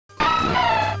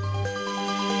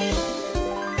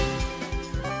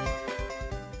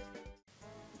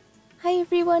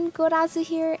everyone, Gorazu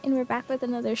here, and we're back with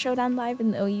another Showdown Live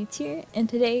in the OU tier. And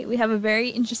today we have a very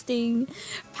interesting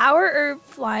Power Herb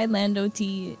Fly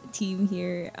Lando-T team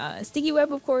here. Sticky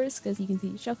Web, of course, because you can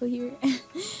see Shuckle here.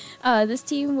 This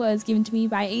team was given to me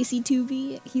by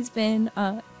AC2B. He's been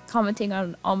commenting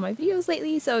on all my videos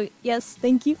lately, so yes,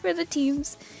 thank you for the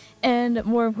teams. And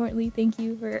more importantly, thank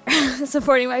you for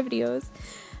supporting my videos.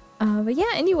 But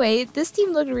yeah, anyway, this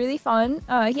team looked really fun.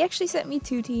 He actually sent me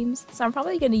 2 teams, so I'm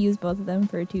probably going to use both of them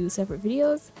for 2 separate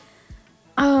videos.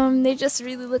 They just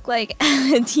really look like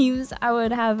teams I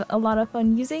would have a lot of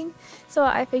fun using, so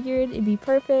I figured it'd be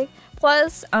perfect.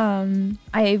 Plus,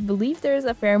 I believe there's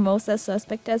a Pheromosa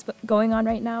suspect test going on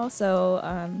right now, so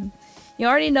you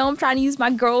already know I'm trying to use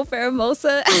my girl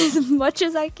Pheromosa as much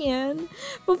as I can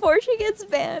before she gets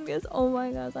banned, because oh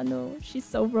my gosh, I know she's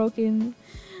so broken.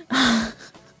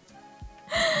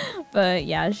 But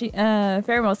yeah,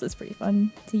 Pheromosa is pretty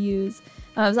fun to use.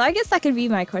 So I guess that could be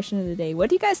my question of the day. What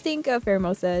do you guys think of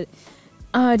Pheromosa?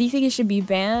 Do you think it should be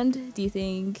banned? Do you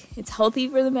think it's healthy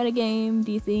for the metagame?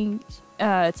 Do you think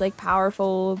it's like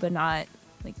powerful but not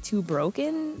like too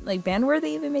broken? Like ban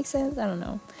worthy even makes sense? I don't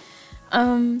know.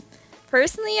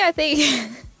 Personally, I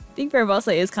think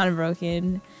Pheromosa is kind of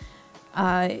broken.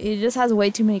 It just has way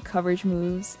too many coverage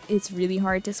moves. It's really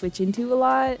hard to switch into a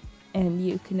lot, and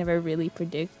you can never really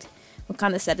predict what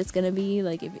kind of set it's gonna be.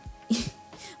 Like if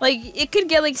like it could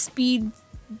get like speed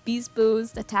beast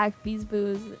boost, attack beast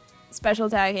boost, special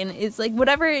attack, and it's like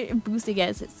whatever boost it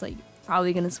gets, it's like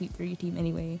probably gonna sweep through your team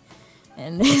anyway.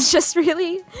 And it's just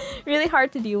really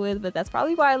hard to deal with, but that's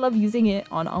probably why I love using it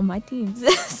on all my teams.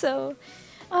 So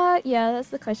yeah, that's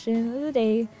the question of the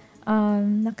day.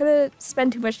 Not gonna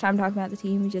spend too much time talking about the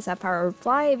team. We just have Power Herb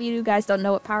Fly. If you guys don't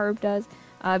know what Power Herb does,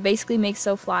 basically makes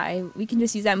So Fly. We can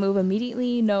just use that move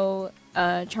immediately, no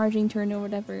charging turn or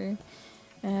whatever.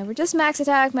 We're just max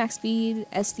attack, max speed,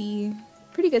 SD.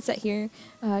 Pretty good set here.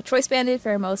 Choice Banded,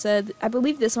 Pheromosa. I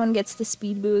believe this one gets the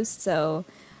speed boost, so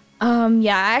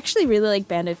yeah, I actually really like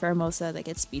Banded Pheromosa that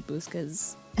gets speed boost,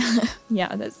 because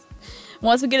yeah, that's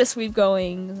once we get a sweep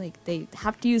going, like they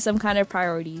have to use some kind of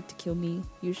priority to kill me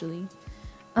usually.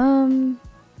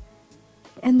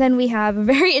 And then we have a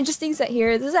very interesting set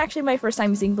here. This is actually my first time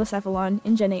using Blacephalon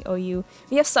in Gen 8 OU.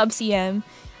 We have Subcm.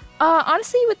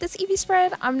 Honestly, with this EV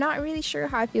spread, I'm not really sure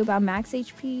how I feel about max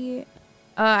HP.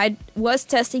 I was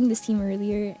testing this team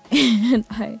earlier, and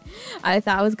I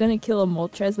thought I was gonna kill a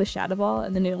Moltres with Shadow Ball,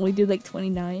 and then it only did like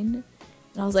 29. And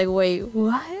I was like, wait,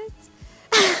 what?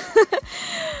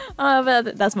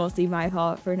 But that's mostly my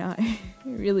fault for not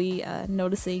really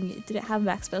noticing it didn't have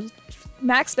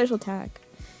max special attack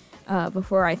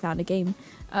before I found a game.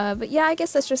 But yeah, I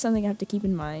guess that's just something I have to keep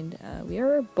in mind. We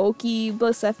are bulky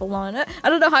Blacephalon. I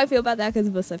don't know how I feel about that, because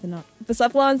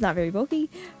Blacephalon's not very bulky.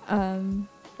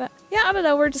 But yeah, I don't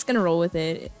know, we're just gonna roll with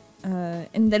it.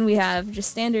 And then we have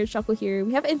just standard Shuckle here.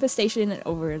 We have Infestation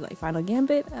over like Final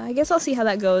Gambit. I guess I'll see how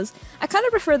that goes. I kind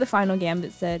of prefer the Final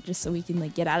Gambit set, just so we can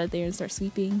like get out of there and start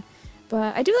sweeping.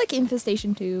 But I do like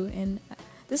Infestation too, and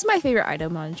this is my favorite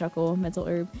item on Shuckle, Mental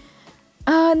Herb.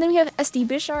 And then we have SD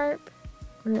Bisharp.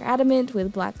 We're Adamant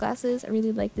with black glasses. I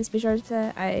really like this Bisharp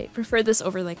set. I prefer this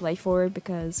over like Life Orb,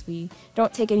 because we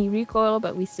don't take any recoil,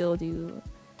 but we still do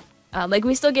like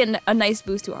we still get a nice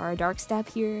boost to our Dark Stab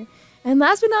here. And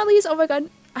last but not least, oh my god,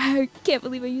 I can't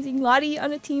believe I'm using Lottie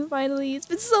on a team finally. It's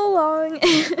been so long.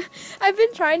 I've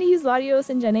been trying to use Latios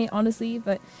in Gen 8, honestly,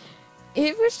 but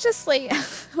it was just like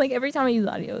like every time I use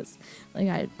Latios,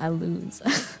 like I lose.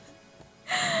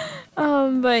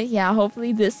 But yeah,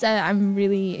 hopefully this set, I'm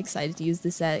really excited to use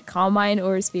this set. Calm Mind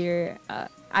or Sphere.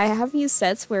 I have used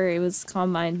sets where it was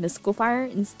Calm Mind Mystical Fire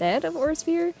instead of Aura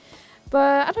Sphere,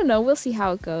 but I don't know, we'll see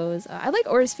how it goes. I like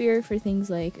Aura Sphere for things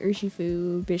like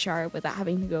Urshifu, Bisharp, without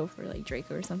having to go for like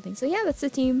Draco or something. So yeah, that's the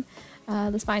team.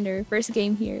 Let's find our first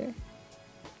game here.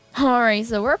 Alright,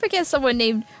 so we're up against someone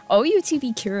named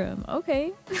OUTB Kyurem.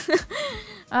 Okay.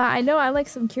 I know I like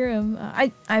some Kyurem.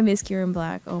 I miss Kyurem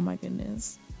Black. Oh my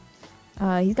goodness.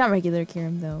 He's got regular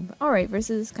Kyurem though. But alright,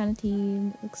 versus this kind of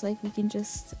team. Looks like we can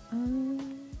just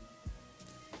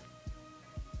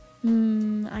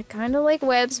I kind of like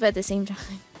webs, but at the same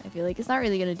time, I feel like it's not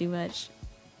really gonna do much.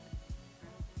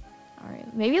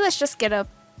 Alright, maybe let's just get up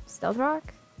Stealth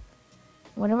Rock.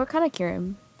 I wonder what kind of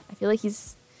Kyurem. I feel like he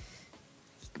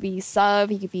could be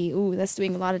sub, he could be, ooh, that's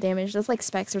doing a lot of damage. That's like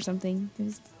Specs or something.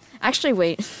 Actually,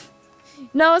 wait.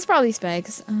 No, it's probably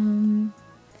Specs.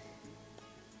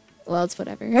 Well, it's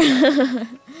whatever.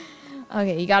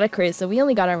 Okay, you got a crit, so we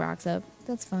only got our rocks up.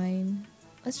 That's fine.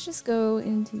 Let's just go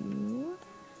into...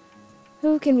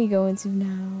 Who can we go into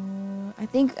now? I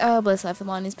think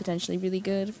Blacephalon is potentially really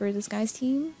good for this guy's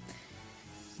team.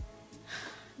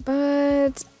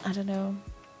 But I don't know.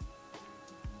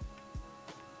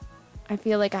 I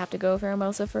feel like I have to go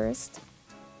Pheromosa first.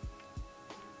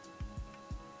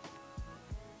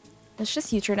 Let's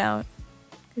just U-turn out.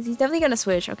 Because he's definitely going to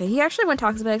switch. Okay, he actually went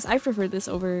Toxapex. I prefer this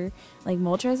over, like,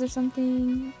 Moltres or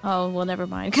something. Oh, well, never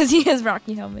mind. Because he has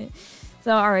Rocky Helmet.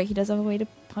 So, alright, he does have a way to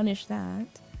punish that.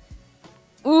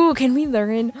 Ooh, can we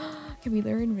learn... Can we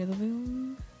learn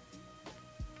Rillaboom?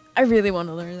 I really want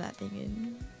to learn that thing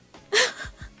in.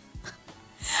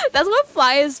 That's what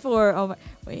Fly is for. Oh my...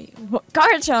 Wait.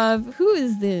 Garchomp! Who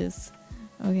is this?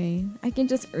 Okay, I can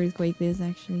just Earthquake this,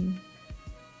 actually.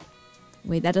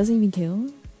 Wait, that doesn't even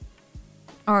kill?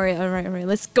 Alright.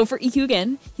 Let's go for EQ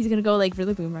again. He's gonna go like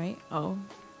Rillaboom, right? Oh.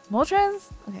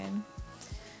 Moltres? Okay.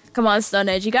 Come on, Stun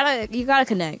Edge. You gotta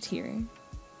connect here.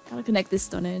 Gotta connect this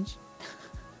Stun Edge.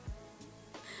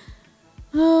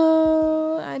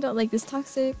 Oh, I don't like this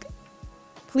Toxic.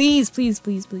 Please.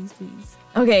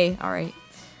 Okay, alright.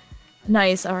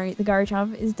 Nice, alright. The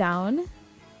Garchomp is down.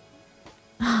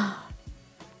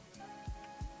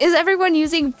 Is everyone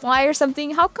using Fly or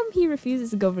something? How come he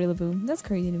refuses to go Rillaboom? That's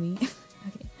crazy to me.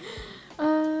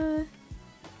 Okay.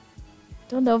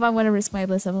 Don't know if I want to risk my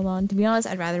Blacephalon. To be honest,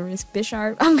 I'd rather risk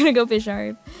Bisharp. I'm gonna go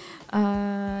Bisharp.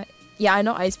 Yeah, I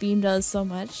know Ice Beam does so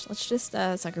much. Let's just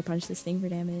Sucker Punch this thing for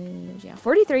damage. Yeah,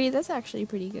 43. That's actually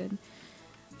pretty good.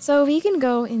 So we can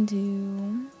go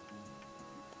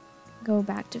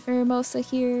back to Pheromosa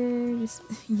here. Just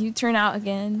U-turn out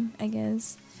again, I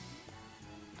guess.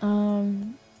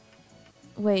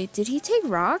 Wait, did he take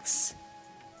rocks?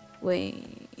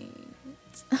 Wait.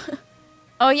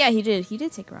 Oh yeah, he did. He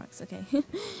did take rocks. Okay.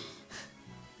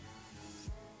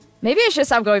 Maybe I should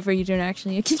stop going for U-turn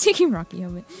actually. I keep taking Rocky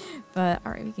Helmet. But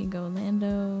alright, we can go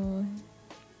Lando.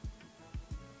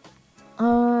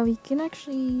 We can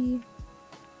actually...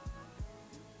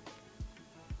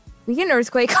 We can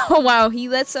Earthquake. Oh wow, he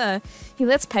lets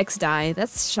Pex die.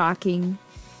 That's shocking.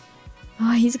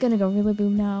 Oh, he's gonna go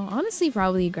Rillaboom now. Honestly,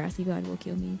 probably Grassy God will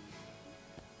kill me.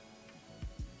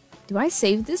 Do I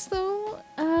save this though?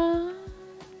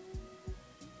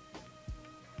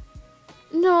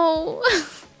 No.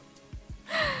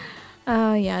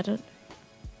 Yeah, I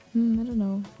don't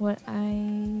know what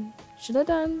I should have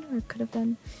done or could have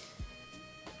done.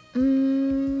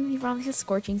 He probably has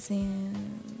Scorching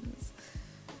Sands.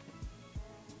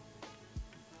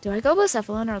 Do I go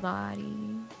Blacephalon or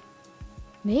Lottie?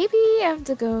 Maybe I have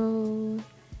to go...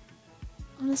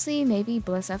 Honestly, maybe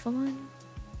Blacephalon?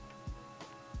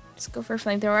 Just go for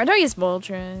Flamethrower. I don't use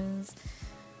Moltres.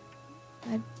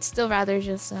 I'd still rather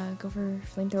just go for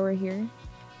Flamethrower here.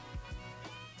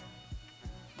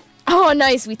 Oh,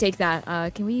 nice! We take that.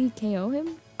 Can we KO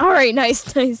him? Alright,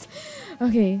 nice.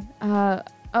 Okay.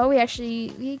 Oh,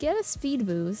 we get a speed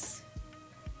boost.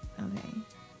 Okay.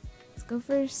 Let's go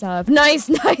for Sub. Nice!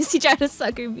 He tried to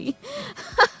sucker me.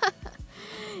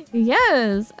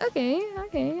 Yes! Okay.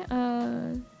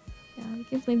 Yeah, we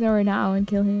can Flamethrower now and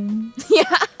kill him.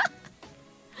 Yeah!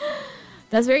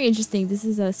 That's very interesting. This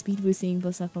is a speed boosting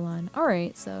Blacephalon.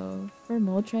 Alright, so for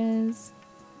Moltres.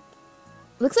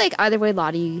 Looks like either way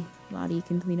Lottie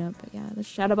can clean up, but yeah, the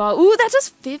Shadow Ball. Ooh, that does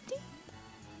 50?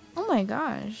 Oh my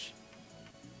gosh.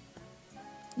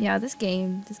 Yeah, this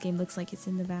game looks like it's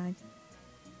in the bag.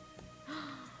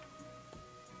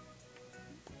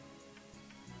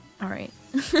 Alright.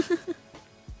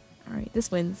 Alright,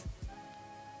 this wins.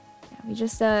 Yeah, we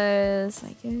just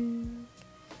Psychic.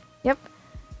 Yep.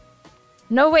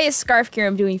 No way is Scarf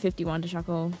Kyurem doing 51 to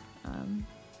Shuckle.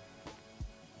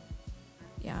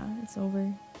 Yeah, it's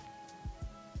over.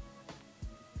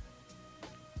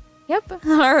 Yep.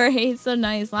 Alright, so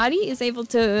nice. Lottie is able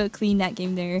to clean that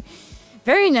game there.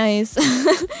 Very nice.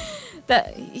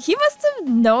 That he must have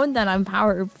known that I'm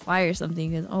Power Fly or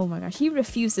something, because oh my gosh, he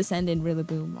refused to send in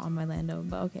Rillaboom on my Lando.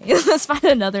 But okay, let's find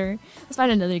another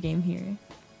game here.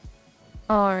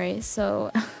 Alright,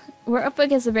 so we're up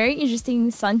against a very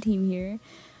interesting Sun team here.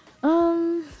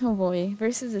 Oh boy,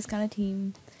 versus this kind of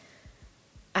team.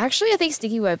 Actually, I think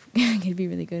Sticky Web could be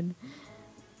really good.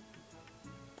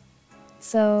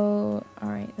 So,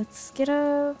 alright, let's get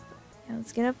up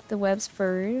the webs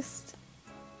first.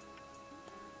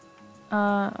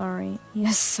 Alright, he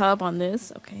has Sub on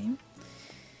this, okay.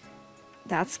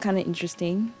 That's kind of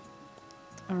interesting.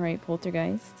 Alright,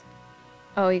 Poltergeist.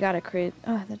 Oh, he got a crit.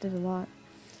 Oh, that did a lot.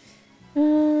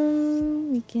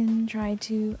 We can try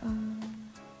to,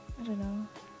 I don't know.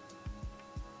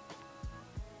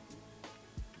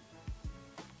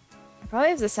 I probably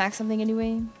have to sack something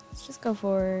anyway. Let's just go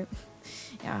for...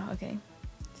 Yeah, okay.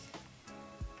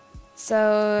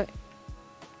 So...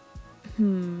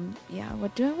 yeah,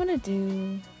 what do I want to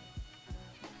do?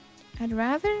 I'd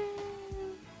rather...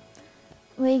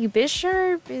 Like,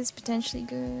 Bisharp is potentially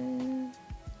good.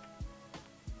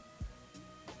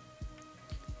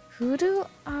 Who do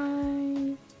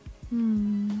I...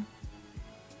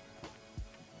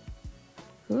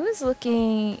 Who is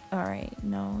looking... Alright,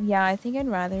 no. Yeah, I think I'd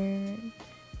rather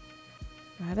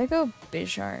go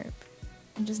Bisharp.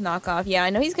 And just knock off. Yeah,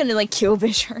 I know he's gonna, like, kill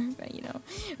Bisharp, but, you know.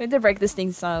 We have to break this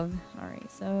thing sub.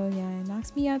 Alright, so, yeah, it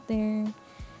knocks me out there.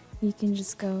 We can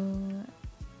just go...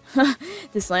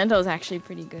 This Lando is actually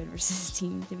pretty good versus his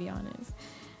team, to be honest.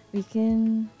 We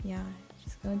can, yeah,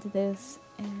 just go into this,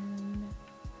 and...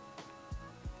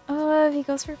 Oh, if he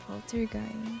goes for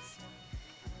Poltergeist.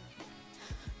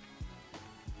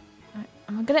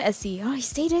 I'm gonna SC. Oh, he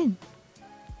stayed in.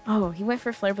 Oh, he went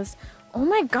for Flare Blast. Oh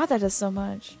my god, that does so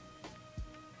much.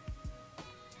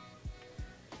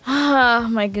 Ah,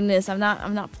 my goodness, I'm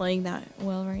not playing that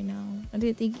well right now. I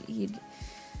didn't think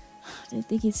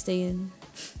he'd stay in.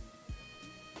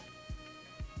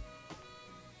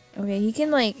 Okay, he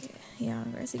can, like, yeah,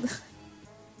 where's he going?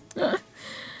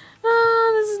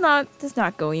 This is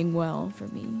not going well for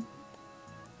me.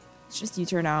 It's just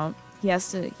U-turn out. He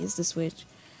has to switch.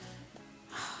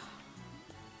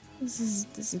 This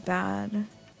is bad.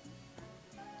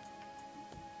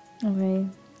 Okay,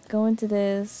 go into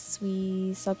this.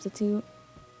 We substitute.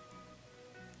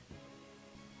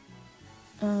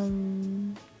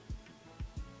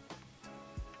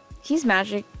 He's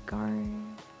Magic Guard.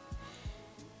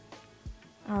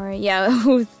 All right,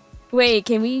 yeah. Wait,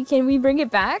 can we bring it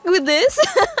back with this?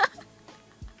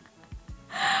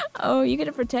 Oh, you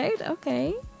gonna protect?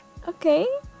 Okay, okay.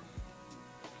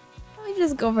 Let me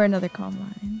just go for another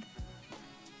Combine.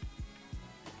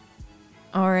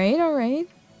 All right, all right.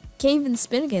 Can't even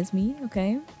spin against me.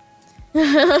 Okay.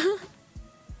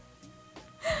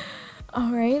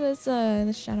 All right, let's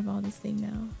shadow ball this thing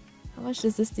now. How much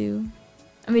does this do?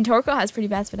 I mean, Torkoal has pretty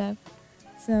bad speed up,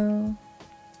 so, and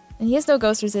he has no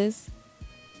ghost resist.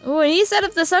 Oh, and he set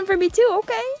up the sun for me too.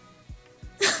 Okay.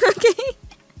 Okay.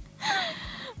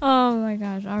 Oh my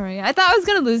gosh. All right. I thought I was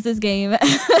gonna lose this game,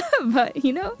 but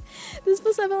you know, this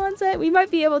Blacephalon set, we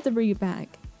might be able to bring it back.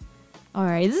 All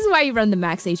right. This is why you run the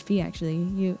max HP. Actually,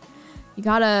 you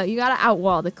gotta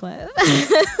outwall the cliff.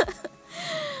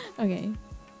 Okay.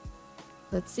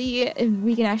 Let's see if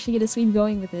we can actually get a sweep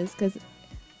going with this, because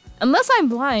unless I'm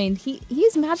blind,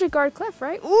 he's Magic Guard Clef,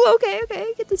 right? Ooh, okay,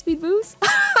 okay. Get the speed boost.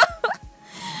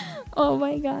 Oh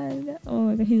my god. Oh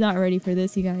my god. He's not ready for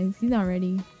this, you guys. He's not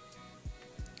ready.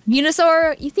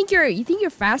 Venusaur, you think you're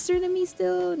faster than me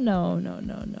still? No, no,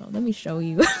 no, no. Let me show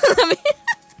you.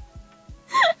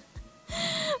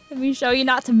 Let me show you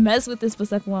not to mess with this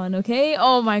Blacephalon, okay?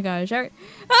 Oh my gosh. Alright,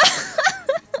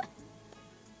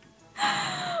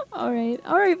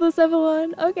 alright,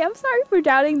 Blacephalon. Okay, I'm sorry for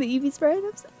doubting the EV spread.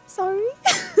 I'm sorry.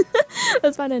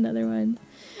 Let's find another one.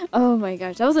 Oh my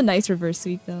gosh, that was a nice reverse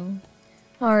sweep though.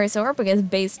 Alright, so we're up against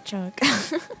Base Chunk.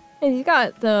 And he's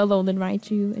got the Alolan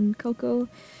Raichu and Coco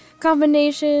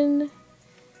combination.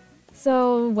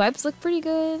 So webs look pretty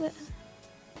good.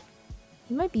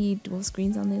 He might be dual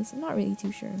screens on this. I'm not really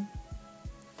too sure.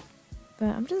 But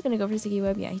I'm just gonna go for Sticky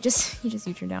Web. Yeah, he just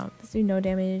U-turned out. Let's do no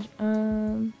damage.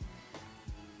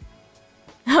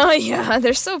 Oh yeah,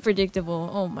 they're so predictable.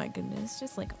 Oh my goodness.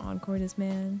 Just like Encore this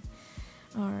man.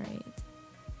 Alright.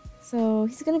 So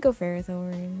he's gonna go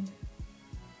Ferrothorn.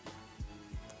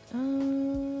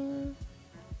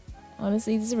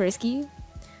 Honestly, this is risky.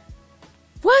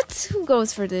 What? Who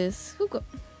goes for this? Who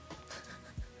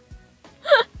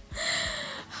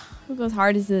goes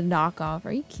hard as the knockoff?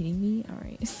 Are you kidding me?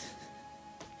 Alright.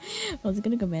 Well, it's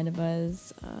gonna go Mana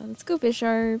Buzz. Let's go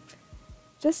Bisharp.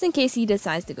 Just in case he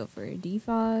decides to go for a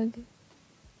Defog.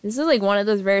 This is like one of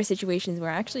those rare situations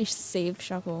where I actually saved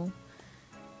Shuckle.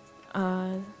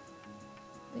 But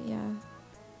yeah.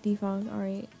 Defog,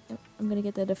 alright. Yep, I'm gonna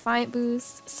get the Defiant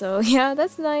boost. So yeah,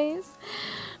 that's nice.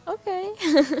 Okay.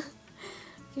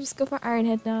 You just go for Iron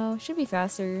Head now. Should be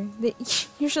faster. They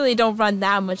usually don't run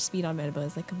that much speed on Mana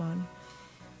Buzz. Like, come on.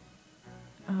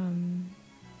 And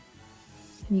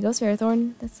he goes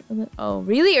Ferrothorn. That's a little... Oh,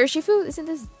 really? Urshifu? Isn't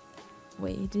this...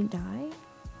 Wait, he didn't die?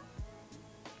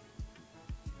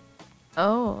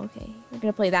 Oh, okay. We're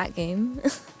gonna play that game.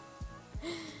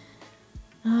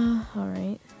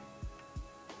 Alright.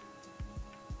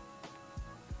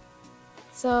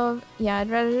 So, yeah, I'd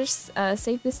rather just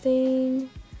save this thing.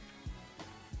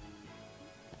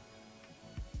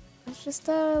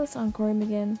 Let's encore him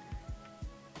again.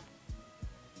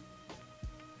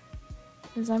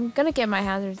 Because I'm gonna get my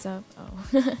hazards up.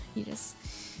 Oh, he just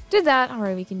did that.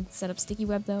 Alright, we can set up Sticky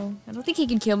Web though. I don't think he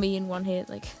can kill me in one hit.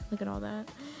 Like, look at all that.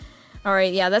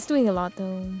 Alright, yeah, that's doing a lot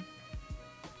though.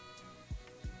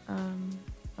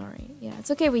 Alright, yeah,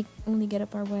 it's okay we only get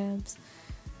up our webs.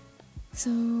 So,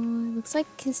 it looks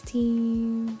like his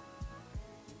team...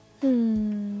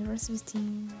 the rest of his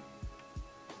team...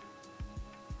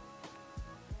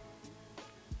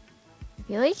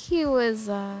 I feel like he was,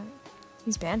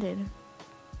 he's banded.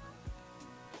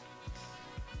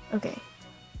 Okay.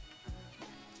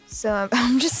 So,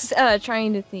 I'm just,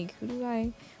 trying to think. Who do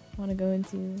I want to go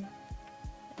into?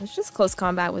 It's just close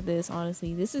combat with this,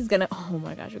 honestly. This is gonna... Oh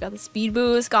my gosh, we got the speed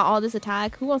boost, got all this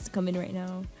attack. Who wants to come in right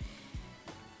now?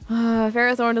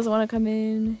 Ferrothorn doesn't want to come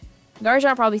in.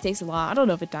 Garchomp probably takes a lot. I don't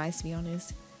know if it dies, to be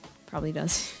honest. Probably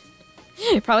does.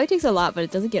 It probably takes a lot, but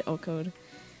it doesn't get O-code.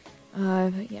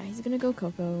 But yeah, he's gonna go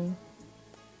Coco.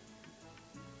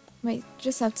 Might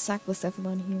just have to sack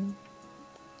Blacephalon here.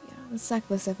 Yeah, let's sack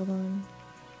Blacephalon.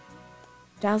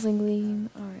 Dazzling Gleam.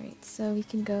 Alright, so we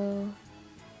can go...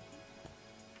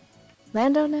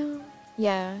 Lando now?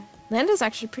 Yeah, Lando's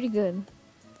actually pretty good.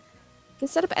 We can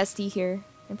set up ST here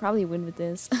and probably win with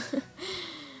this.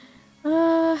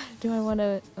 Do I want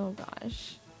to... Oh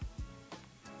gosh.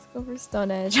 Let's go for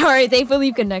Stone Edge. Alright, thankfully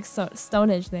you can next Stone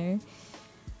Edge there.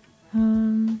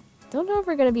 Don't know if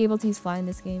we're gonna be able to use Fly in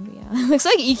this game, but yeah. Looks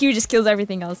like EQ just kills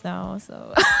everything else now,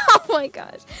 so... Oh my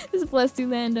gosh. This is +2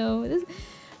 Lando.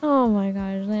 Oh my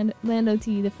gosh.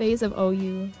 Lando-T, the face of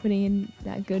OU, putting in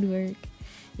that good work.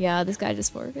 Yeah, this guy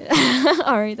just forfeit.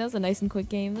 Alright, that was a nice and quick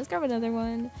game. Let's grab another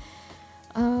one.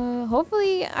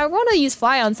 Hopefully, I want to use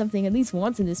Fly on something at least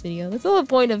once in this video. That's the whole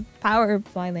point of Power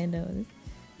Fly Lando.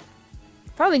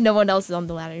 Probably no one else is on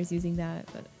the ladders using that,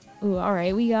 but... Ooh,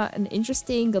 alright, we got an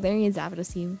interesting Galarian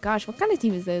Zapdos team. Gosh, what kind of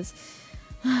team is this?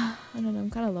 I don't know,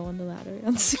 I'm kind of low on the ladder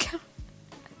on this account.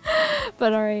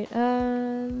 But alright,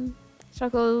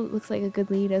 Choco looks like a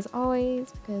good lead as always,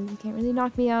 because he can't really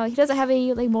knock me out. He doesn't have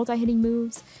any, like, multi-hitting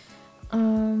moves.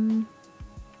 The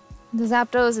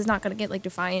Zapdos is not gonna get, like,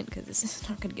 Defiant, because it's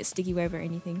not gonna get Sticky Web or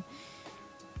anything.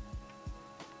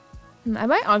 I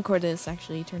might Encore this,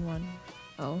 actually, turn 1.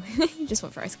 Oh, he just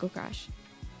went for Icicle Crash.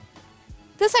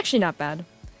 That's actually not bad.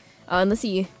 And let's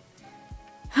see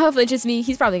how flinches me.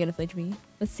 He's probably gonna flinch me.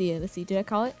 Let's see it. Let's see. Did I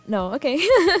call it? No. Okay.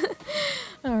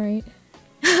 All right.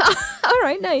 All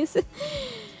right. Nice. I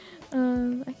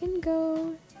can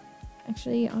go.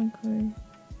 Actually, Encore.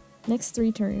 Next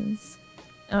 3 turns.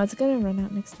 Oh, it's gonna run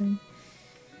out next turn.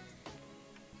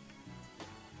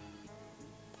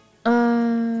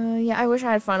 Yeah. I wish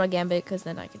I had Final Gambit because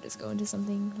then I could just go into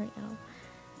something right now.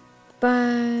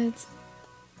 But.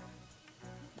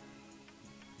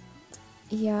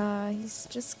 Yeah, he's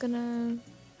just gonna...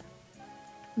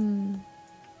 I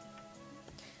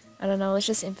don't know, let's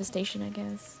just Infestation, I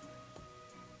guess.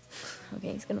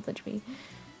 Okay, he's gonna flinch me.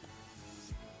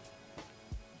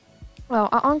 Well,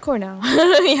 I'll Encore now.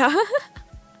 Yeah.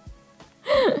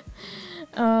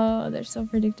 Oh, they're so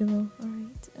predictable.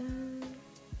 Alright.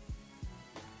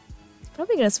 He's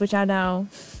probably gonna switch out now.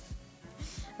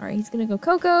 Alright, he's gonna go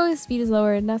Coco. His speed is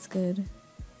lowered, and that's good.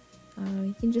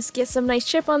 You can just get some nice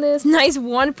chip on this. Nice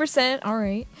 1%.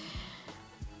 Alright.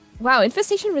 Wow,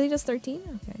 Infestation really does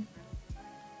 13? Okay.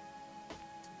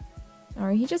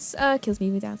 Alright, he just kills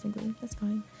me with Dazzling Gleam. That's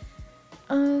fine.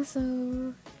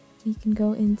 So we can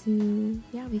go into...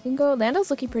 Yeah, we can go...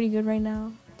 Lando's looking pretty good right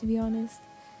now, to be honest.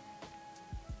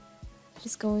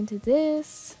 Just go into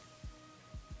this.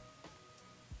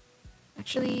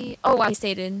 Actually... Oh, wow, he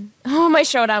stayed in. Oh, my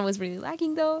Showdown was really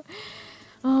lagging, though.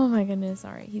 Oh my goodness,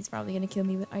 alright, he's probably gonna kill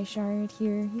me with Ice Shard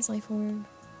here. He's Life Orb.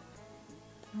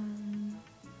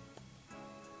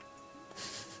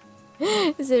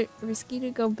 Is it risky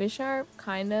to go Bisharp?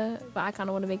 Kinda, but I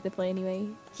kinda wanna make the play anyway.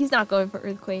 He's not going for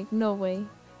Earthquake, no way.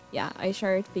 Yeah, Ice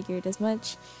Shard figured as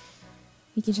much.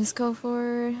 We can just go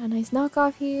for a nice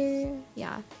knockoff here.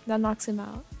 Yeah, that knocks him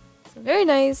out. So very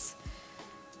nice.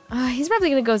 He's probably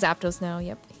gonna go Zapdos now,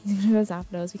 yep. He's gonna go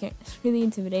Zapdos. We can't really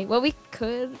intimidate. Well, we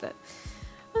could, but...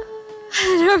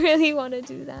 I don't really want to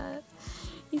do that.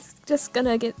 He's just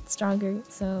gonna get stronger,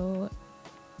 so...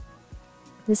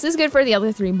 This is good for the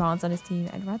other 3 mons on his team.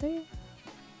 I'd rather...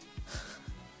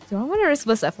 Do I want to risk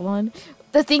Blacephalon?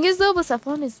 The thing is, though,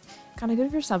 Blacephalon is kind of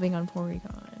good for subbing on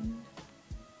Porygon.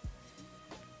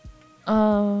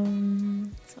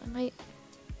 So I might...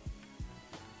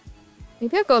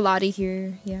 Maybe I'll go Lottie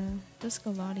here. Yeah, just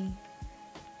go Lottie.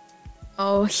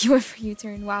 Oh, he went for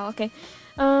U-turn. Wow, okay.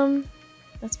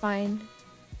 That's fine.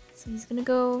 So he's gonna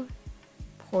go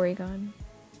Porygon.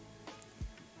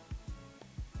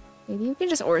 Maybe we can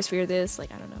just Aura Sphere this.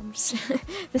 Like, I don't know. I'm just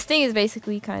this thing is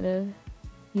basically kind of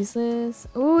useless.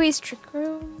 Oh, he's Trick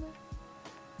Room.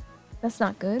 That's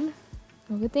not good.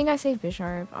 Well, good thing I saved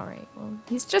Bisharp. Alright, well,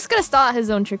 he's just gonna stall out his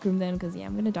own Trick Room then, because, yeah,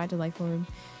 I'm gonna die to Life Orb.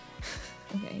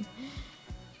 Okay.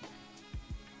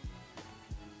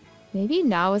 Maybe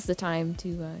now is the time to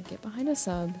get behind a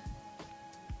sub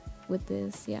with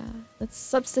this. Yeah, let's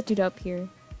substitute up here.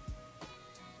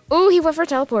 Oh, he went for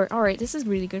teleport. All right, this is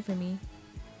really good for me.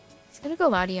 He's gonna go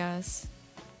Latias.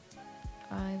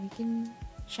 We can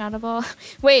Shadow Ball.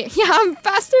 Wait, yeah, I'm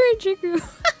faster in Triku.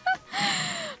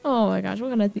 Oh my gosh, we're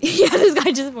gonna. Yeah, this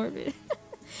guy just forfeited.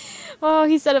 Oh,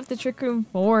 he set up the trick room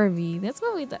for me. That's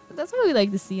what we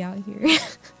like to see out here.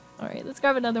 All right, let's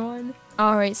grab another one.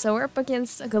 All right, so we're up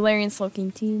against a Galarian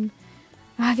Slowking team.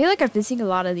 I feel like I've been seeing a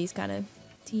lot of these kind of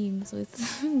teams with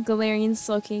Galarian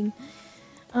Slowking.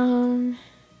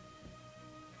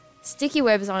 Sticky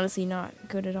Web is honestly not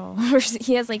good at all.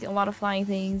 He has like a lot of flying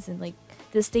things, and like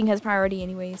this thing has priority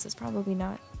anyway, so it's probably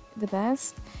not the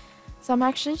best. So I'm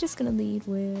actually just gonna lead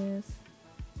with.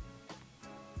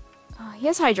 Oh, he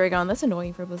has Hydreigon. That's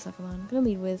annoying for Blacephalon. I'm gonna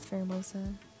lead with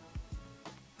Pheromosa.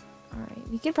 Alright,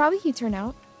 we could probably U-turn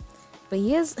out. But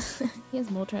he has he has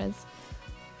Moltres.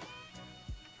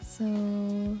 So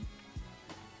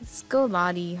let's go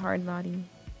Lottie, hard Lottie.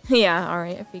 Yeah,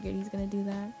 alright, I figured he's gonna do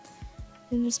that.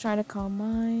 And just try to Calm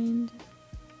Mind.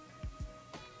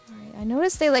 Alright, I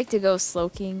noticed they like to go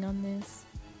Slowking on this.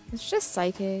 It's just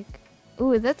Psychic.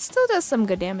 Ooh, that still does some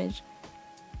good damage.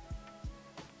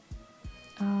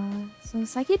 So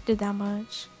Psychic did that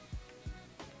much.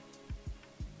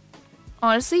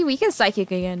 Honestly, we can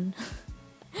Psychic again.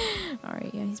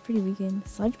 Alright, yeah, he's pretty weakened.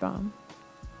 Sludge Bomb.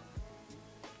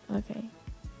 Okay.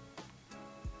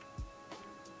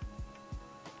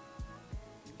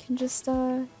 Can just,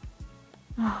 oh,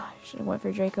 I should have went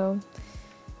for Draco.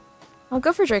 I'll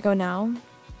go for Draco now.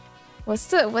 What's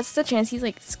the chance he's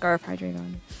like Scarf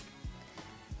Hydreigon?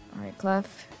 Alright,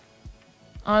 Clef.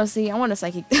 Honestly, I want to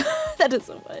Psychic. That does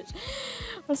so much.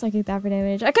 I want to Psychic that for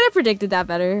damage. I could have predicted that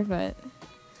better, but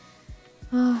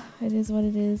oh, it is what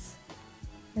it is.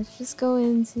 Let's just go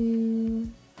into.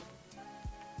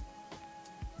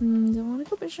 Do I want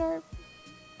to go Bisharp?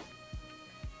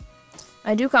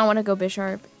 I do kind of want to go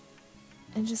Bisharp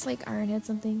and just like Iron Head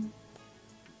something.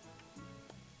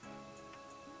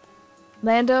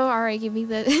 Lando, alright, give me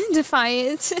the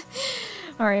Defiant.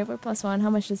 Alright, we're +1. How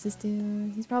much does this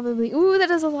do? He's probably... Ooh, that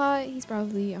does a lot. He's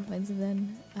probably offensive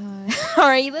then.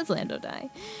 Alright, he lets Lando die.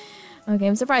 Okay,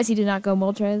 I'm surprised he did not go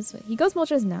Moltres. But he goes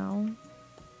Moltres now.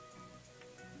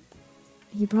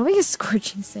 He probably has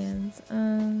Scorching Sands.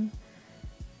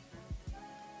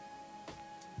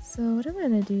 So, what am I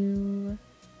gonna do?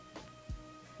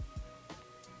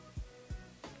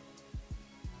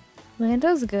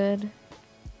 Lando's good.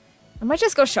 I might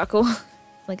just go Shuckle.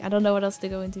 Like, I don't know what else to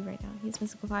go into right now. He's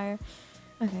Mystical Fire.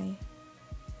 Okay.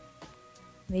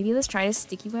 Maybe let's try to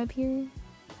Sticky Web here.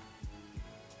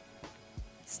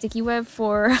 Sticky Web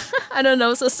for... I don't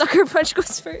know, so Sucker Punch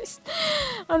goes first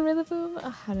on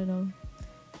Rillaboom. I don't know.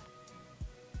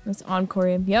 Let's Encore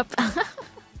him. Yep.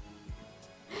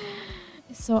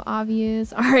 It's so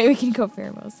obvious. Alright, we can go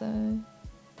Pheromosa.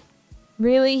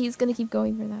 Really? He's gonna keep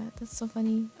going for that. That's so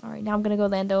funny. Alright, now I'm gonna go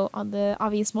Lando on the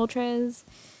obvious Moltres.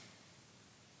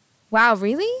 Wow,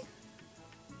 really?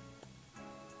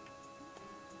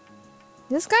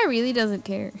 This guy really doesn't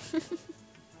care.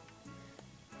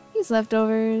 He's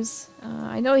leftovers.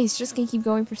 I know he's just gonna keep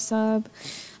going for sub.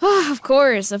 Oh, of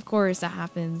course that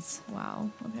happens. Wow,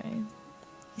 okay.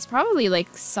 He's probably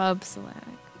like sub select.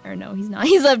 Or no, he's not.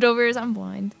 He's leftovers. I'm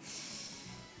blind.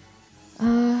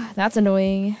 That's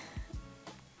annoying.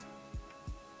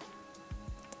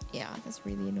 Yeah, that's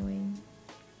really annoying.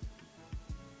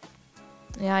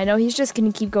 Yeah, I know he's just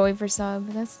gonna keep going for sub.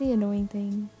 That's the annoying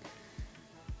thing.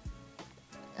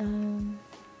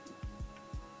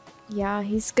 Yeah,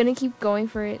 he's gonna keep going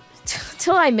for it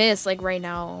till I miss, like right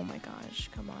now. Oh my gosh,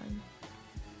 come on.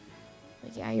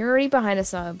 Like, yeah, you're already behind a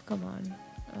sub. Come on.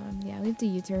 Yeah, we have to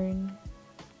U-turn.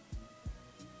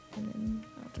 And then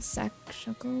I'll have to sack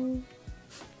Shuckle.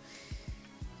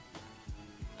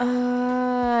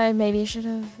 Maybe I should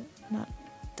have not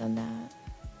done that.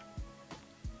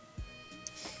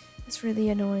 It's really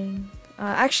annoying.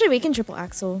 Actually, we can triple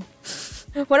Axel.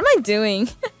 What am I doing?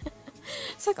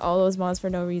 It's like all those mods for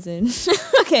no reason.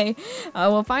 Okay.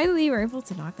 Well, finally, we're able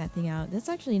to knock that thing out. That's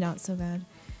actually not so bad.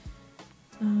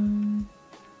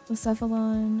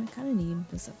 Blacephalon. I kind of need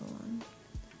Blacephalon.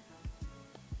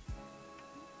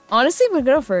 Honestly, we're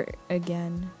gonna go for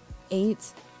again. 8.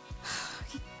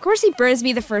 Of course, he burns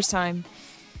me the first time.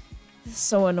 This is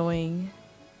so annoying.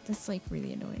 That's like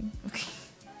really annoying. Okay.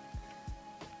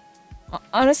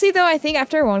 Honestly, though, I think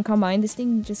after one combine, this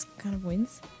thing just kind of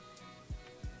wins.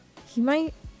 He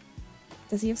might...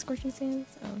 Does he have Scorching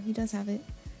Sands? Oh, he does have it.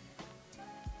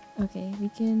 Okay, we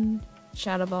can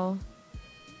Shadow Ball.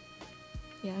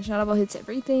 Yeah, Shadow Ball hits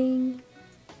everything.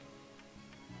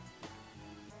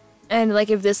 And like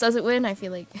if this doesn't win, I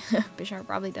feel like Bisharp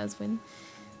probably does win.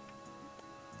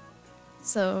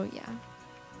 So yeah.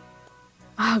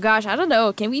 Oh gosh, I don't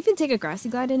know. Can we even take a Grassy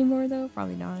Glide anymore though?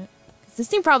 Probably not. 'Cause this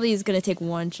thing probably is gonna take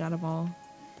one Shadow Ball.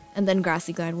 And then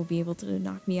Grassy Glide will be able to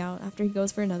knock me out after he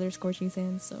goes for another Scorching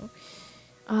Sands. So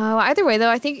either way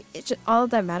though, I think all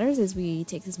that matters is we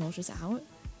take this Moltres out.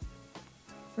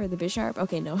 For the Bisharp.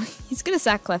 Okay, no. He's gonna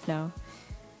sack Clef now.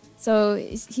 So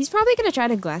he's probably gonna try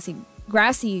to Grassy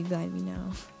Glide me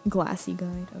now. Glassy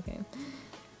Glide, okay.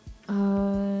 Yeah,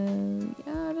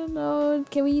 I don't know.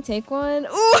 Can we take one?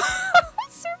 Ooh!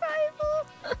 Survival!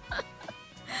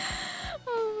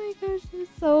 Oh my gosh, that's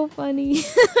so funny.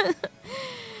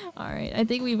 Alright, I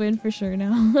think we win for sure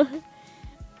now.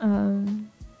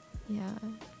 Yeah.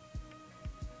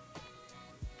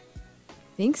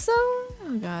 Think so?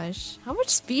 Oh gosh. How much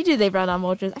speed do they run on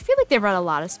Moltres? I feel like they run a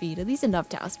lot of speed, at least enough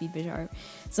to outspeed Bisharp.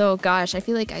 So gosh, I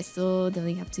feel like I still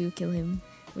definitely have to kill him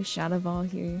with Shadow Ball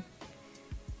here.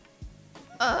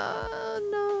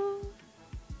 No.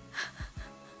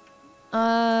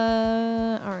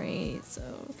 Alright, so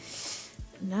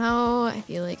now I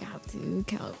feel like I have to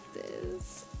count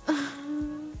this.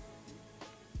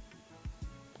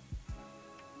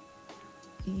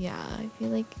 Yeah, I feel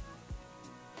like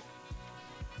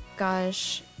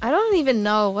gosh, I don't even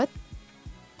know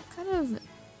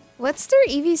what's their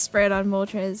EV spread on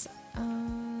Moltres?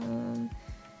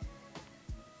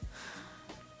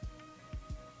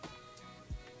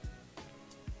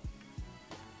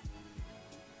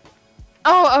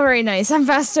 Oh, alright, nice. I'm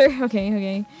faster.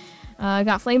 Okay.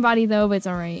 Got Flame Body though, but it's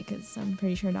alright because I'm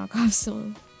pretty sure knockoff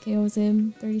still KOs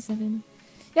him. 37.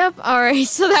 Yep. Alright,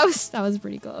 so that was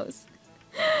pretty close.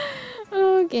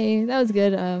 Okay, that was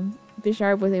good.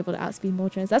 Bisharp was able to outspeed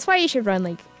Moltres. That's why you should run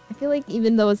like, I feel like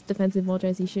even though it's defensive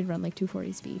Moltres, you should run like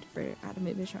 240 speed for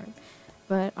Adamant Bisharp.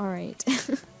 But alright.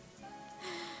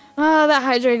 That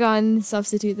Hydreigon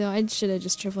substitute though, I should have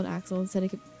just tripled Axel instead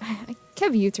of I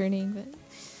kept U-turning, but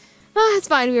it's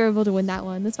fine, we were able to win that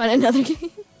one. Let's find another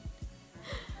game.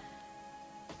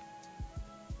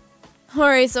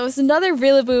 Alright, so it's another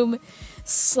Rillaboom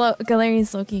Galarian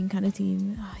Slowking kind of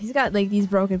team. He's got like these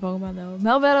broken Pokemon though.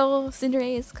 Melmetal,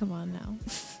 Cinderace, come on now.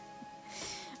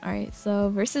 Alright, so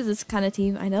versus this kind of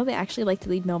team, I know they actually like to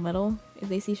lead Melmetal if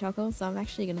they see Shuckle, so I'm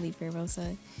actually gonna lead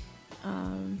Pheromosa.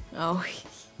 Oh,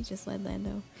 he just led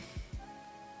Lando.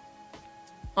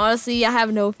 Honestly, I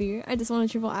have no fear. I just want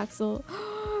to triple Axel.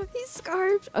 He's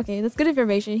scarfed. Okay, that's good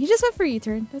information. He just went for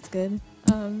U-turn. That's good.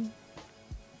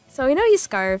 So we know he's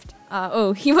scarfed.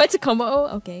 Oh, he went to Como.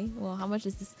 Okay, well, how much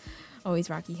is this? Oh, he's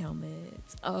Rocky Helmet.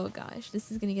 Oh gosh, this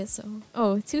is gonna get so.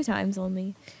 Oh, 2 times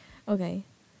only. Okay.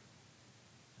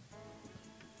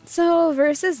 So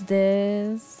versus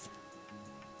this,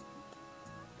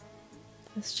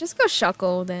 let's just go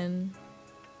Shuckle then,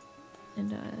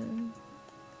 and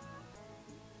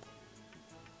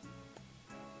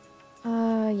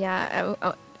yeah,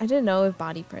 I didn't know if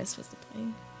Body Press was the play,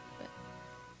 but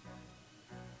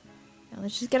yeah,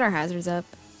 let's just get our hazards up.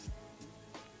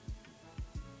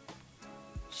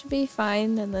 Should be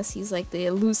fine unless he's like the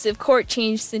elusive court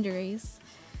change Cinderace.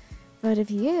 But if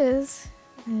he is,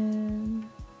 then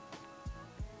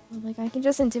well, like I can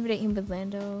just intimidate him with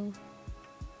Lando.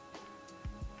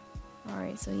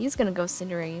 Alright, so he's gonna go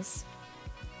Cinderace.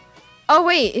 Oh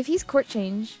wait, if he's court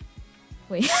change.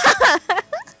 Wait.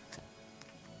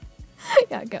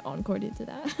 Yeah, get encored into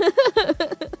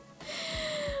that.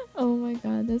 Oh my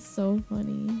god, that's so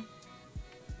funny.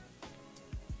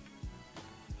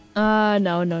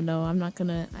 No, I'm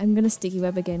gonna Sticky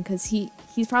Web again because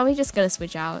he's probably just gonna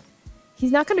switch out.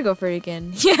 He's not gonna go for it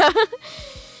again. Yeah.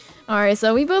 Alright,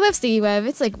 so we both have Sticky Web.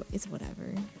 It's like, it's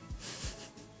whatever.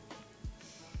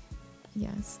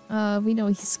 Yes. We know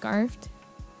he's scarfed.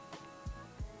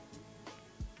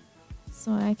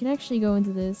 So I can actually go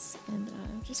into this and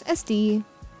just SD.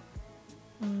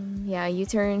 Yeah,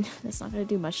 U-turn. That's not gonna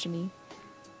do much to me.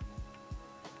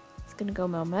 It's gonna go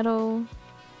Melmetal.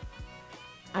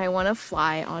 I want to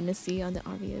fly, honestly, on the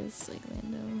obvious, like,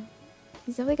 Lando.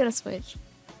 He's definitely gonna switch.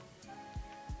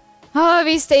 Oh, if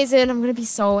he stays in, I'm gonna be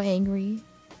so angry.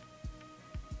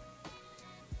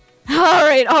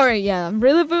 Alright, yeah.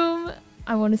 Rillaboom.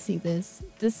 I want to see this.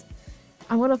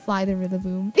 I want to fly the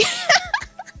Rillaboom.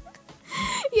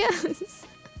 Yes.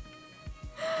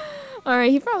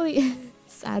 Alright, he probably...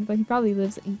 sad, but he probably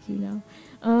lives at EQ now.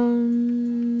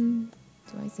 Do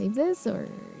I save this, or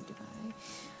do I...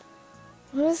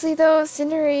 Honestly, though,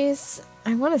 Cinderace...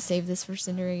 I want to save this for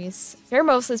Cinderace.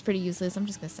 Pheromosa is pretty useless. I'm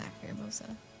just gonna sack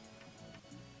Pheromosa.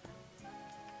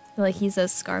 feel like he's a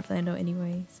Scarf Lando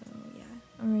anyway, so yeah.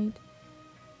 Alright.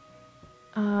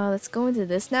 Let's go into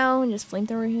this now and just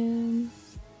flamethrower him.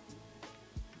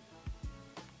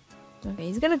 Okay,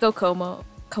 he's gonna go Como.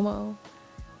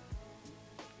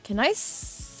 Can I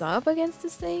sub against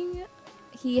this thing?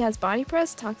 He has body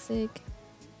press, toxic.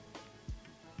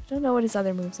 I don't know what his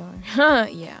other moves are. Huh,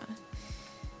 yeah.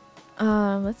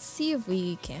 Let's see if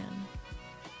we can.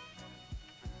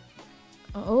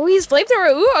 Oh, he's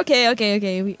flamethrower. Ooh, okay.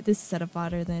 This is setup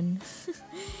fodder then.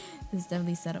 This is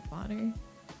definitely setup fodder.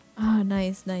 Oh,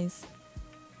 nice.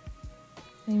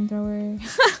 Flamethrower.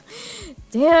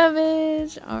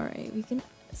 Damage. Alright, we can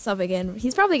sub again.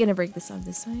 He's probably gonna break the sub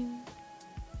this time.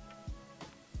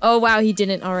 Oh, wow, he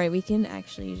didn't. Alright, we can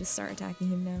actually just start attacking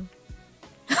him now.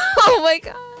 Oh my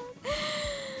god.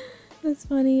 That's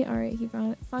funny. Alright, he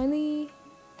finally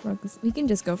broke this. We can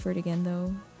just go for it again,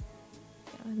 though.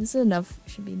 Yeah, this is enough.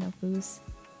 Should be enough boost.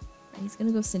 Right, he's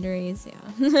gonna go Cinderace.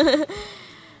 Yeah.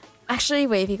 Actually,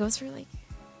 wait, if he goes for, like,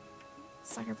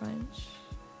 Sucker Punch.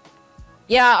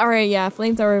 Yeah, alright, yeah.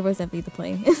 Flamethrower was definitely the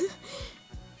play.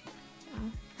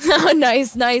 Oh,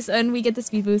 nice. And we get the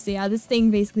speed boost. Yeah, this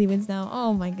thing basically wins now.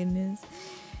 Oh my goodness.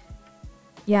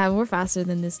 Yeah, we're faster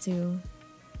than this too.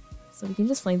 So we can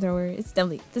just flamethrower.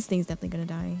 This thing's definitely gonna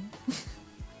die.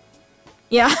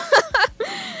 Yeah.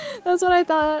 That's what I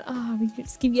thought. Oh, we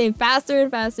just keep getting faster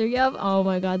and faster. Yep. Oh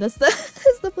my god, that's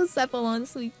the Blacephalon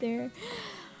sweep there.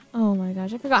 Oh my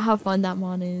gosh, I forgot how fun that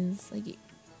mon is. Like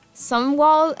some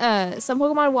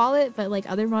Pokemon wallet, but like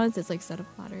other mons, it's like setup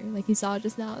fodder, like you saw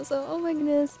just now. So oh my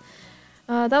goodness,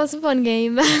 that was a fun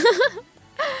game.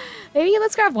 Maybe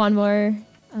let's grab one more.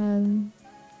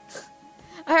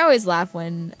 I always laugh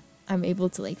when I'm able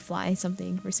to like fly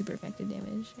something for super effective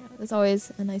damage. Yeah, that's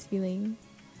always a nice feeling.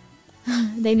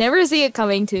 They never see it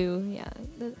coming too. Yeah,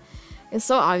 it's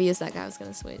so obvious that guy was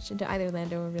gonna switch into either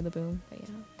Lando or Rillaboom. But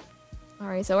yeah.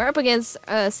 Alright, so we're up against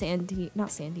Hail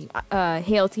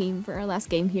team for our last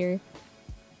game here.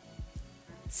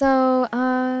 So,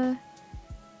 yeah,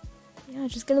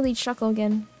 just gonna lead Shuckle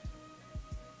again.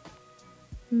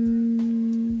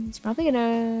 He's probably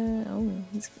gonna... Oh,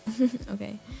 he's...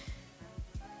 okay.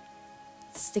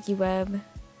 Sticky Web.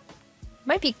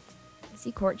 Might be... Is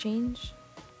he Court Change?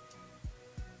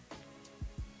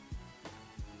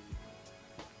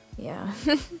 Yeah.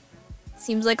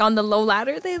 Seems like on the low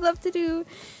ladder they love to do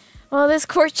all this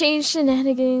Court Change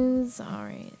shenanigans.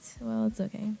 Alright, well, it's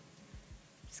okay.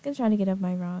 Just gonna try to get up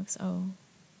my rocks. Oh.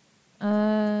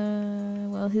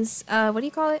 Well, his, what do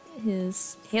you call it?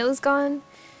 His hail is gone.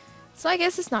 So I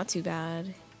guess it's not too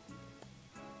bad.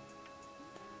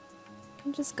 I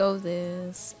can just go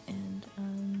this and,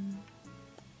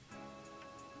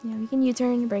 yeah, we can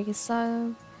U-turn, break his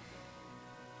sub.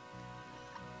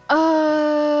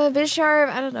 Bisharp,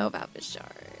 I don't know about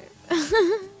Bisharp.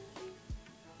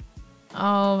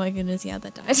 Oh my goodness, yeah,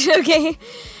 that died. Okay.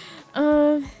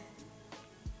 Well,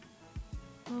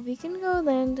 we can go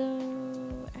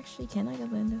Lando. Actually, can I go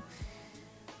Lando?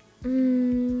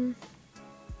 Who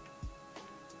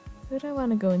do I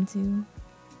want to go into?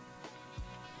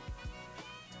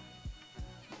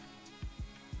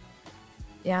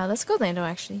 Yeah, let's go Lando,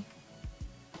 actually.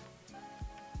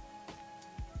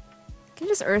 Can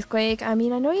just Earthquake. I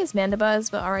mean, I know he has Mandibuzz,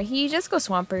 but alright, he just goes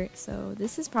Swampert, so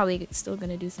this is probably still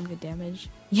gonna do some good damage.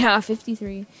 Yeah,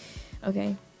 53.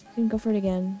 Okay, we can go for it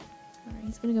again. Alright,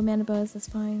 he's gonna go Mandibuzz, that's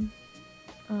fine.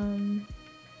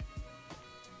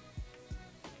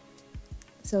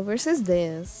 So versus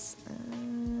this.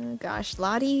 Gosh,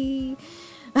 Lottie.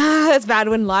 That's bad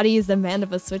when Lottie is the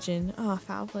Mandibuzz switching. Oh,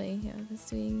 foul play. Yeah, that's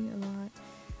doing a lot.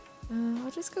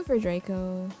 I'll just go for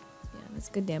Draco. Yeah, that's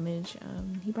good damage.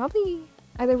 He probably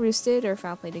either roosted or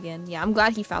foul played again. Yeah, I'm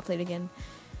glad he foul played again.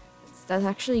 That's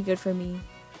actually good for me.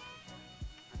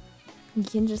 You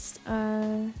can just,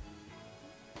 oh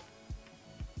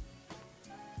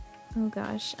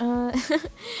gosh.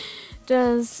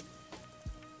 Does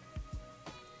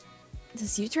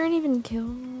U-turn even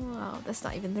kill? Oh, that's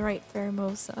not even the right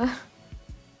Pheromosa.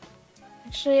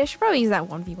 Actually, I should probably use that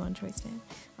 1v1 choice, man.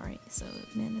 Alright, so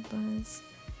Mandibuzz.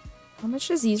 How much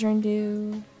does U-turn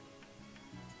do?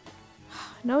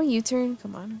 No U-turn?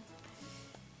 Come on.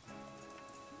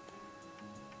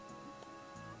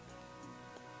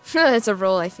 It's a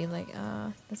roll, I feel like.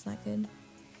 That's not good.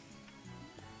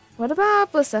 What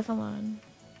about Blacephalon?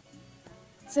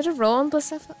 Is it a roll on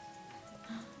Blacephalon?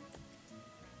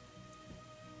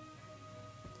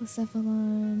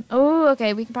 Blacephalon. Oh,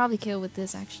 okay. We can probably kill with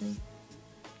this, actually.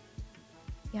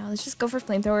 Yeah, let's just go for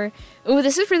Flamethrower. Oh,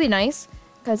 this is really nice.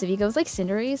 Because if he goes like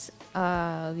Cinderace,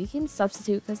 we can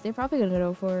substitute because they're probably going to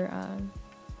go for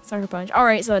Sucker Punch.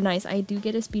 Alright, so nice. I do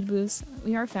get a speed boost.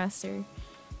 We are faster.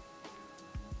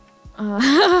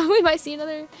 We might see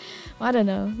another... Well, I don't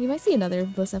know. We might see another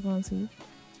Blacephalon sweep.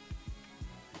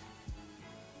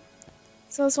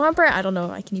 So Swampert, I don't know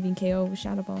if I can even KO with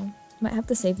Shadow Ball. Might have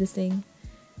to save this thing.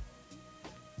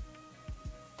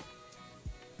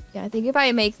 Yeah, I think if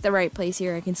I make the right plays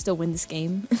here, I can still win this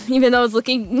game. Even though it's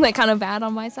looking like kind of bad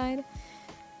on my side.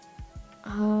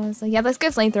 So yeah, let's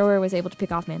get Flamethrower. Was able to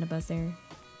pick off Mana Buzz there.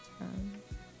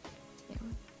 Yeah.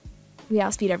 We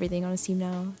outspeed everything on his team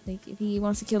now. Like, if he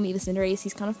wants to kill me with Cinderace,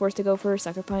 he's kind of forced to go for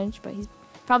Sucker Punch, but he's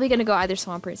probably going to go either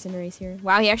Swampert or Cinderace here.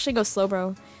 Wow, he actually goes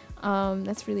Slowbro.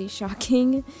 That's really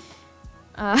shocking.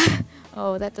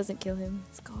 Oh, that doesn't kill him.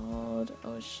 It's called...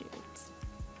 Oh, shoot.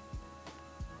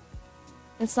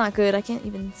 That's not good. I can't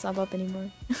even sub up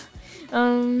anymore.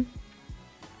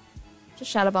 Just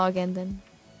Shadow Ball again, then.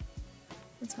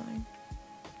 That's fine.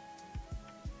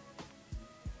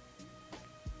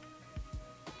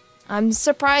 I'm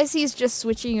surprised he's just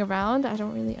switching around. I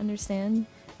don't really understand.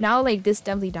 Now, like, this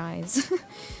definitely dies.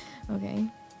 Okay.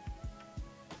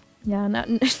 Yeah, not...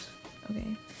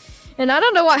 Okay. And I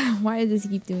don't know why does he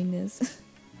keep doing this?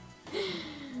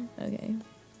 Okay.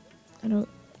 I don't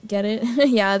get it.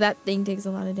 Yeah, that thing takes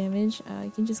a lot of damage.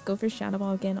 You can just go for Shadow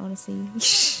Ball again, honestly.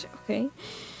 Okay.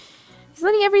 He's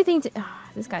letting everything to...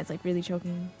 this guy's like really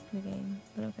choking the game,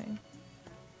 but okay.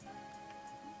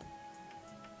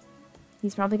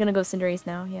 He's probably gonna go Cinderace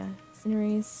now, yeah.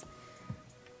 Cinderace.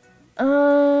 I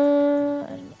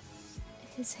don't know.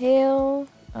 His Hail...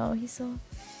 Oh, he's so...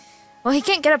 Well, he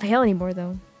can't get up Hail anymore,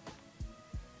 though.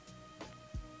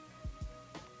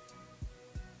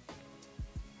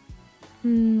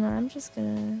 I'm just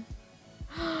gonna...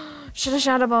 Should have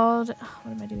Shadow Balled.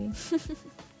 What am I doing?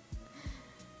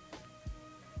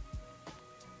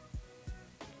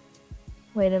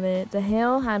 Wait a minute. The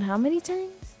Hail had how many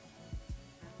turns?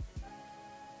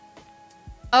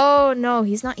 Oh, no.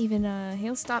 He's not even...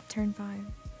 Hail stopped turn 5.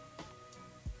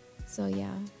 So,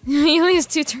 yeah. He only has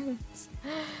 2 turns.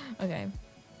 Okay.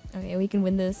 Okay, we can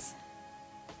win this.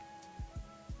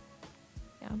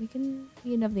 Yeah, we can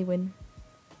definitely win.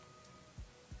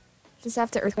 Just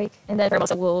have to Earthquake, and then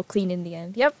we'll clean in the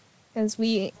end. Yep, because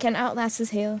we can outlast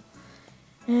his Hail.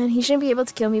 And he shouldn't be able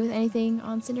to kill me with anything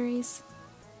on Cinderace.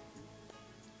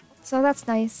 So that's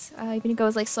nice. Even it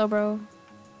goes like Slowbro.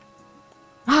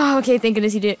 Oh, okay, thank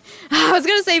goodness he did. I was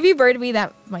gonna say if he burned me,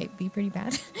 that might be pretty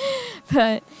bad.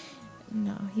 But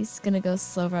no, he's gonna go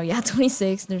Slowbro. Yeah,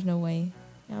 26, there's no way.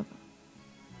 Yep.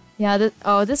 Yeah,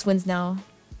 oh, this wins now.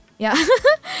 Yeah.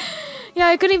 Yeah,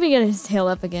 I couldn't even get his Hail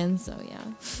up again, so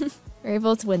yeah. We're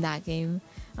able to win that game.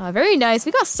 Very nice.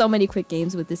 We got so many quick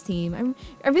games with this team.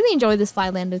 I really enjoy this Fly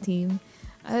Lando team.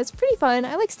 It's pretty fun.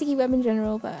 I like Sticky Web in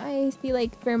general, but I feel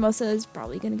like Pheromosa is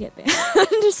probably gonna get banned.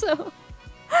 So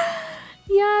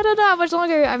yeah, I don't know how much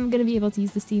longer I'm gonna be able to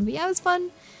use this team. But yeah, it was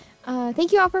fun.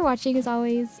 Thank you all for watching as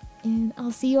always, and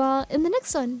I'll see you all in the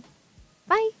next one.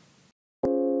 Bye!